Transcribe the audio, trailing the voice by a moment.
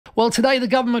Well, today the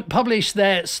government published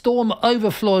their storm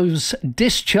overflows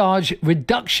discharge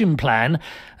reduction plan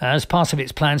as part of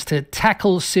its plans to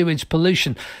tackle sewage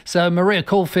pollution. So Maria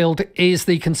Caulfield is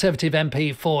the Conservative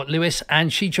MP for Lewes,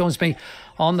 and she joins me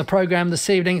on the programme this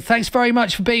evening. Thanks very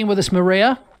much for being with us,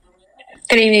 Maria.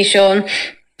 Good evening, Sean.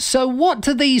 So what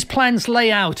do these plans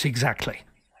lay out exactly?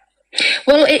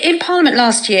 Well, in Parliament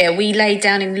last year, we laid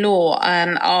down in law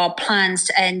our plans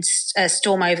to end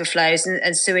storm overflows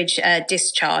and sewage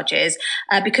discharges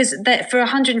because for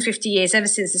 150 years, ever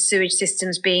since the sewage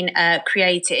system's been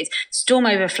created, storm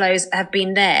overflows have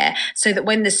been there so that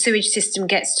when the sewage system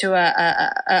gets to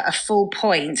a full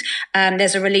point,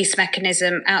 there's a release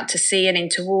mechanism out to sea and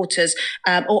into waters,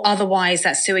 or otherwise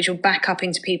that sewage will back up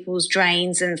into people's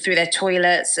drains and through their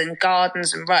toilets and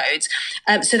gardens and roads.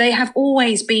 So they have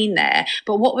always been there.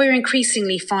 But what we're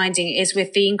increasingly finding is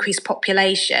with the increased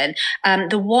population,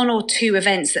 the one or two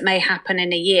events that may happen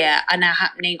in a year are now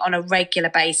happening on a regular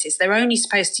basis. They're only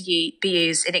supposed to be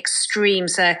used in extreme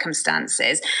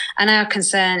circumstances. And our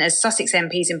concern as Sussex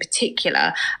MPs in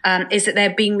particular is that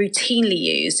they're being routinely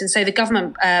used. And so the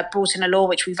government brought in a law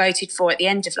which we voted for at the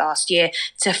end of last year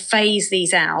to phase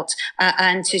these out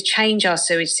and to change our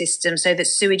sewage system so that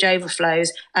sewage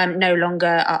overflows no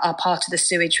longer are part of the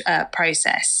sewage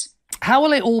process. How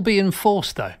will it all be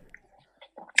enforced, though?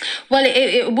 Well,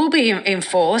 it will be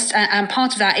enforced, and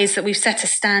part of that is that we've set a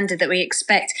standard that we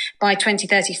expect by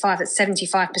 2035 that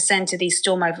 75% of these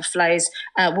storm overflows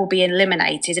will be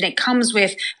eliminated. And it comes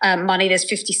with money. There's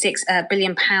 £56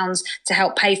 billion to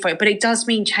help pay for it, but it does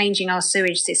mean changing our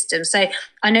sewage system. So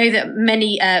I know that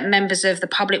many members of the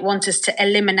public want us to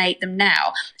eliminate them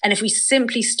now. And if we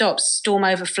simply stop storm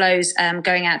overflows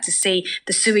going out to sea,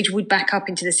 the sewage would back up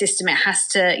into the system. It has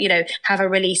to, have a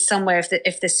release somewhere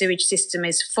if the sewage system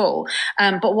is full.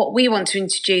 But what we want to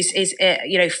introduce is,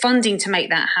 funding to make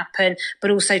that happen,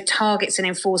 but also targets and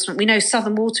enforcement. We know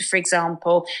Southern Water, for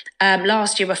example,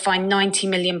 last year were fined £90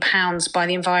 million by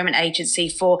the Environment Agency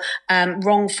for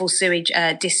wrongful sewage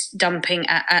dumping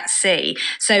at sea.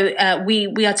 So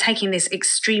we are taking this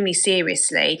extremely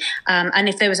seriously. And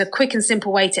if there was a quick and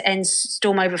simple way to end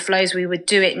storm overflows, we would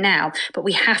do it now. But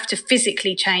we have to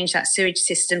physically change that sewage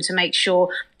system to make sure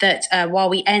that while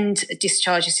we end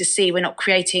discharges to sea, we're not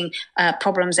creating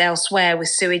problems elsewhere with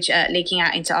sewage leaking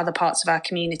out into other parts of our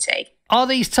community. Are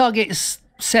these targets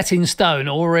set in stone,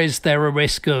 or is there a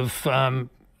risk of,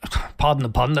 pardon the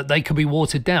pun, that they could be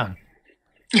watered down?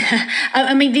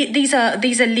 I mean, these are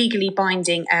legally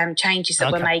binding changes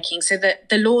that we're making. So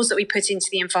the laws that we put into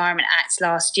the Environment Act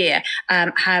last year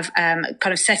have kind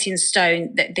of set in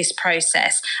stone this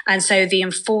process. And so the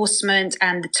enforcement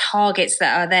and the targets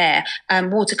that are there,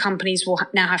 water companies will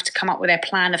now have to come up with their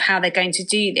plan of how they're going to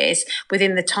do this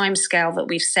within the timescale that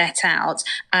we've set out,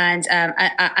 and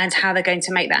how they're going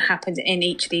to make that happen in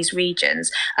each of these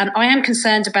regions. I am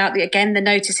concerned about the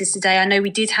notices today. I know we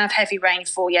did have heavy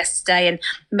rainfall yesterday, and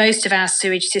most of our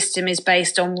sewage system is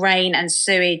based on rain and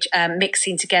sewage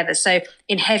mixing together. So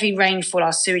in heavy rainfall,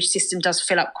 our sewage system does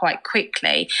fill up quite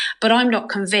quickly. But I'm not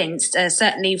convinced,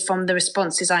 certainly from the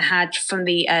responses I had from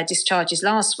the discharges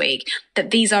last week,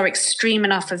 that these are extreme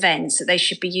enough events that they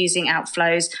should be using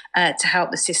outflows to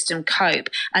help the system cope.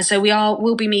 And so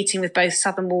we'll be meeting with both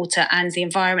Southern Water and the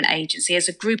Environment Agency as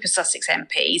a group of Sussex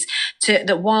MPs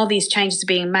that while these changes are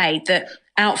being made, that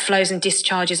outflows and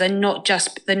discharges are not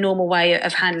just the normal way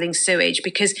of handling sewage,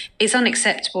 because it's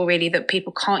unacceptable really that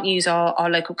people can't use our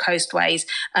local coastways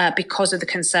because of the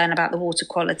concern about the water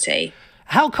quality.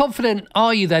 How confident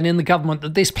are you then in the government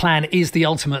that this plan is the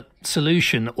ultimate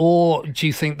solution, or do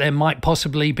you think there might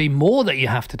possibly be more that you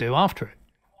have to do after it?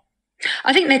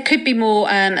 I think there could be more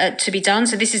to be done.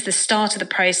 So this is the start of the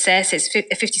process. It's a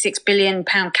 £56 billion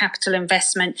capital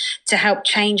investment to help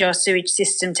change our sewage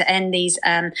system to end these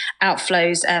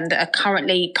outflows that are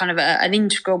currently kind of an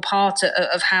integral part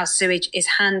of how sewage is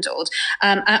handled.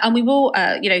 And we will,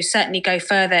 certainly go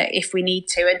further if we need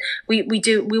to. And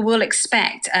we will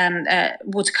expect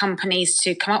water companies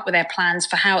to come up with their plans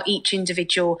for how each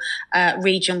individual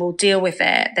region will deal with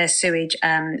their sewage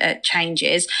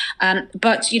changes.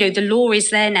 But, the law is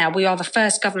there now. We are the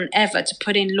first government ever to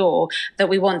put in law that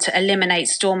we want to eliminate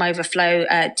storm overflow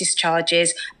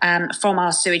discharges from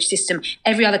our sewage system.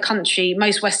 Every other country,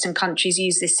 most Western countries,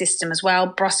 use this system as well.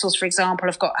 Brussels, for example,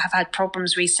 have had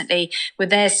problems recently with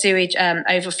their sewage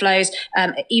overflows.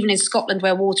 Even in Scotland,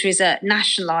 where water is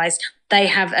nationalised, they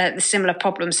have a similar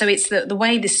problem. So it's the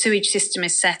way the sewage system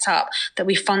is set up that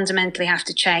we fundamentally have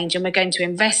to change, and we're going to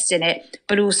invest in it,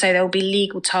 but also there will be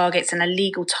legal targets and a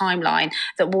legal timeline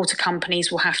that water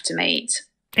companies will have to meet.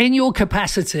 In your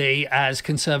capacity as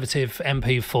Conservative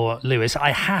MP for Lewes,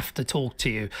 I have to talk to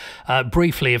you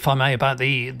briefly, if I may, about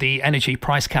the energy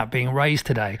price cap being raised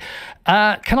today.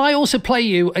 Can I also play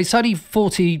you, it's only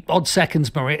 40 odd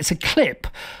seconds, Maria, it's a clip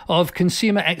of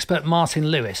consumer expert Martin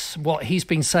Lewis, what he's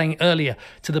been saying earlier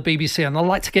to the BBC, and I'd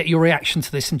like to get your reaction to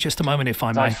this in just a moment, if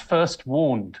I may. I first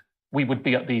warned we would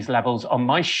be at these levels on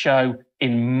my show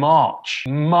in March.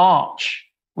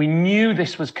 We knew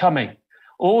this was coming.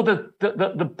 All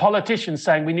the politicians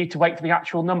saying we need to wait for the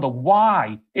actual number.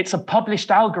 Why? It's a published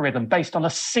algorithm based on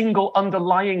a single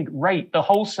underlying rate, the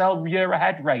wholesale year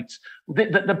ahead rates.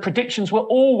 The predictions were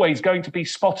always going to be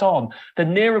spot on. The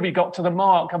nearer we got to the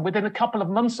mark, and within a couple of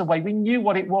months away, we knew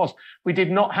what it was. We did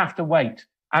not have to wait.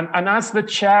 And as the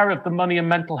chair of the Money and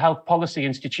Mental Health Policy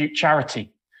Institute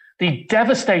charity, the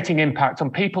devastating impact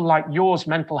on people like yours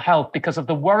mental health because of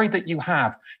the worry that you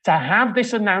have, to have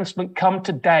this announcement come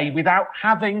today without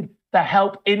having the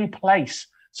help in place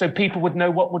so people would know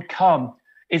what would come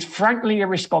is frankly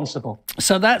irresponsible.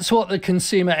 So that's what the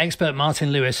consumer expert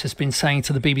Martin Lewis has been saying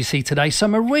to the BBC today. So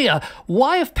Maria,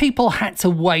 why have people had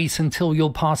to wait until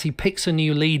your party picks a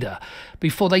new leader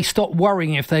before they stop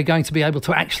worrying if they're going to be able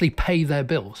to actually pay their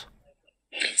bills?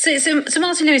 So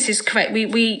Martin Lewis is correct.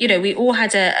 We all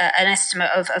had an estimate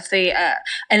of the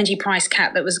energy price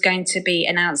cap that was going to be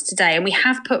announced today, and we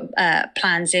have put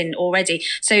plans in already.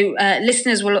 So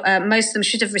listeners will, most of them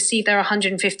should have received their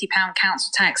 £150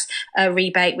 council tax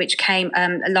rebate, which came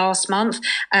last month.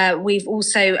 We've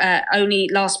also only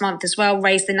last month as well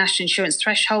raised the national insurance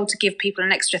threshold to give people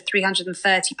an extra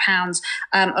 £330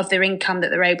 of their income that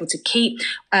they're able to keep.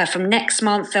 From next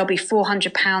month, there'll be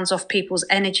 £400 off people's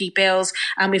energy bills.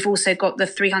 And we've also got the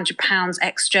 £300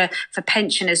 extra for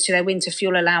pensioners to their winter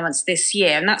fuel allowance this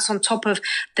year. And that's on top of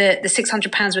the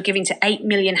 £600 we're giving to 8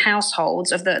 million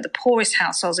households, of the poorest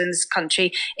households in this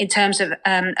country, in terms of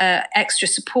extra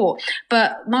support.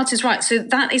 But Martin's right. So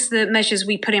that is the measures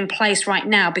we put in place right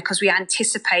now because we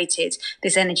anticipated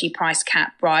this energy price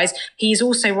cap rise. He's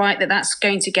also right that that's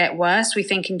going to get worse. We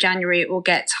think in January it will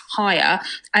get higher.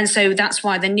 And so that's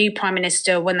why the new Prime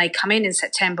Minister, when they come in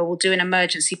September, will do an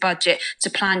emergency budget to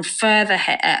plan further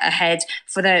ahead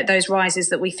for those rises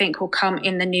that we think will come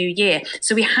in the new year.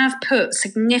 So we have put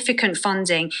significant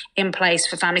funding in place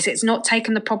for families. It's not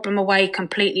taken the problem away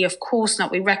completely, of course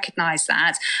not. We recognise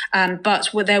that. But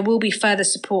there will be further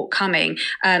support coming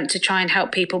to try and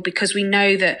help people because we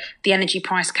know that the energy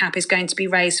price cap is going to be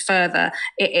raised further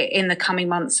in the coming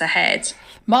months ahead.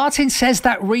 Martin says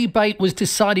that rebate was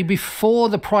decided before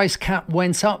the price cap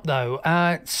went up, though.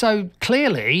 So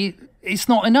clearly it's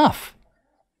not enough.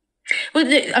 Well,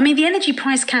 the energy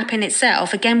price cap in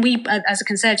itself, again, we, as a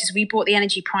Conservatives, we brought the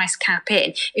energy price cap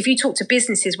in. If you talk to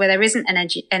businesses where there isn't an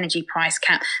energy price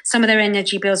cap, some of their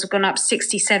energy bills have gone up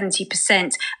 60,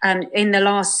 70% in the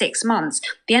last 6 months.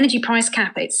 The energy price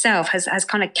cap itself has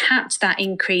kind of capped that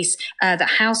increase that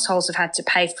households have had to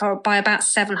pay by about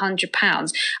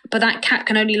 £700. But that cap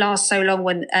can only last so long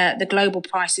when the global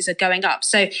prices are going up.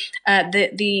 So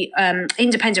the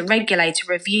independent regulator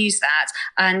reviews that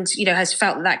and, has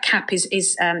felt that cap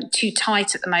is too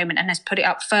tight at the moment and has put it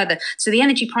up further. So the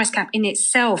energy price cap in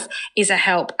itself is a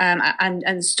help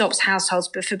and stops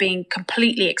households for being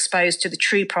completely exposed to the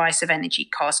true price of energy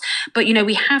costs. But,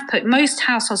 we have put, most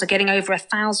households are getting over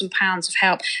 £1,000 of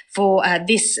help for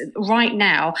this right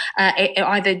now.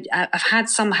 Either have had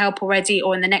some help already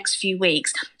or in the next few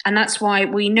weeks. And that's why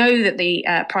we know that the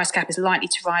price cap is likely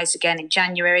to rise again in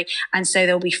January. And so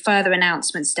there'll be further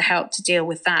announcements to help to deal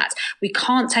with that. We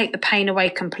can't take the pain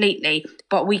away completely,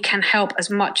 but we can help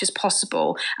as much as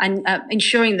possible. And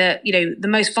ensuring that, the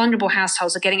most vulnerable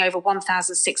households are getting over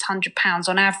 £1,600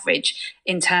 on average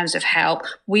in terms of help.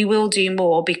 We will do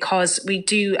more because we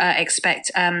do expect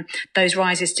those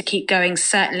rises to keep going,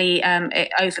 certainly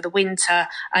over the winter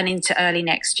and into early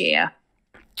next year.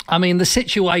 The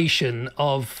situation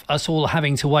of us all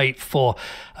having to wait for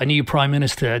a new Prime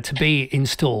Minister to be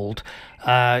installed,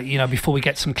 before we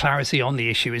get some clarity on the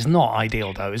issue is not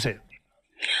ideal, though, is it?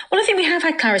 Well, I think we have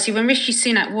had clarity. When Rishi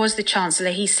Sunak was the Chancellor,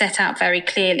 he set out very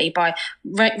clearly by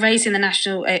raising the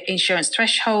national insurance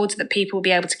threshold that people will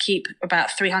be able to keep about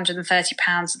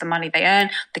 £330 of the money they earn,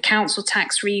 the council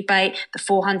tax rebate, the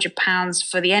 £400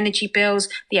 for the energy bills,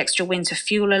 the extra winter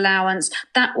fuel allowance.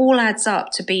 That all adds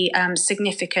up to be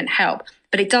significant help.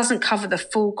 but it doesn't cover the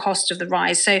full cost of the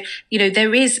rise. So,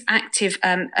 there is active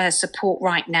support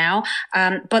right now,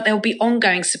 but there'll be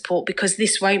ongoing support because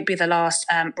this won't be the last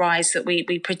rise that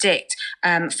we predict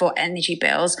for energy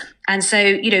bills. And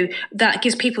so, that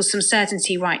gives people some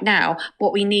certainty right now.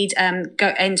 What we need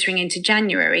entering into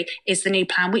January is the new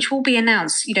plan, which will be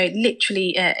announced,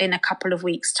 literally in a couple of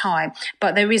weeks' time.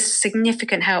 But there is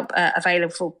significant help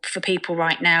available for people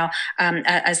right now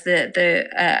as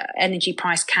the energy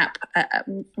price cap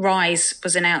rise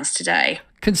was announced today.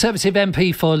 Conservative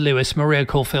MP for Lewis, Maria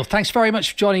Caulfield. Thanks very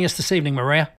much for joining us this evening, Maria.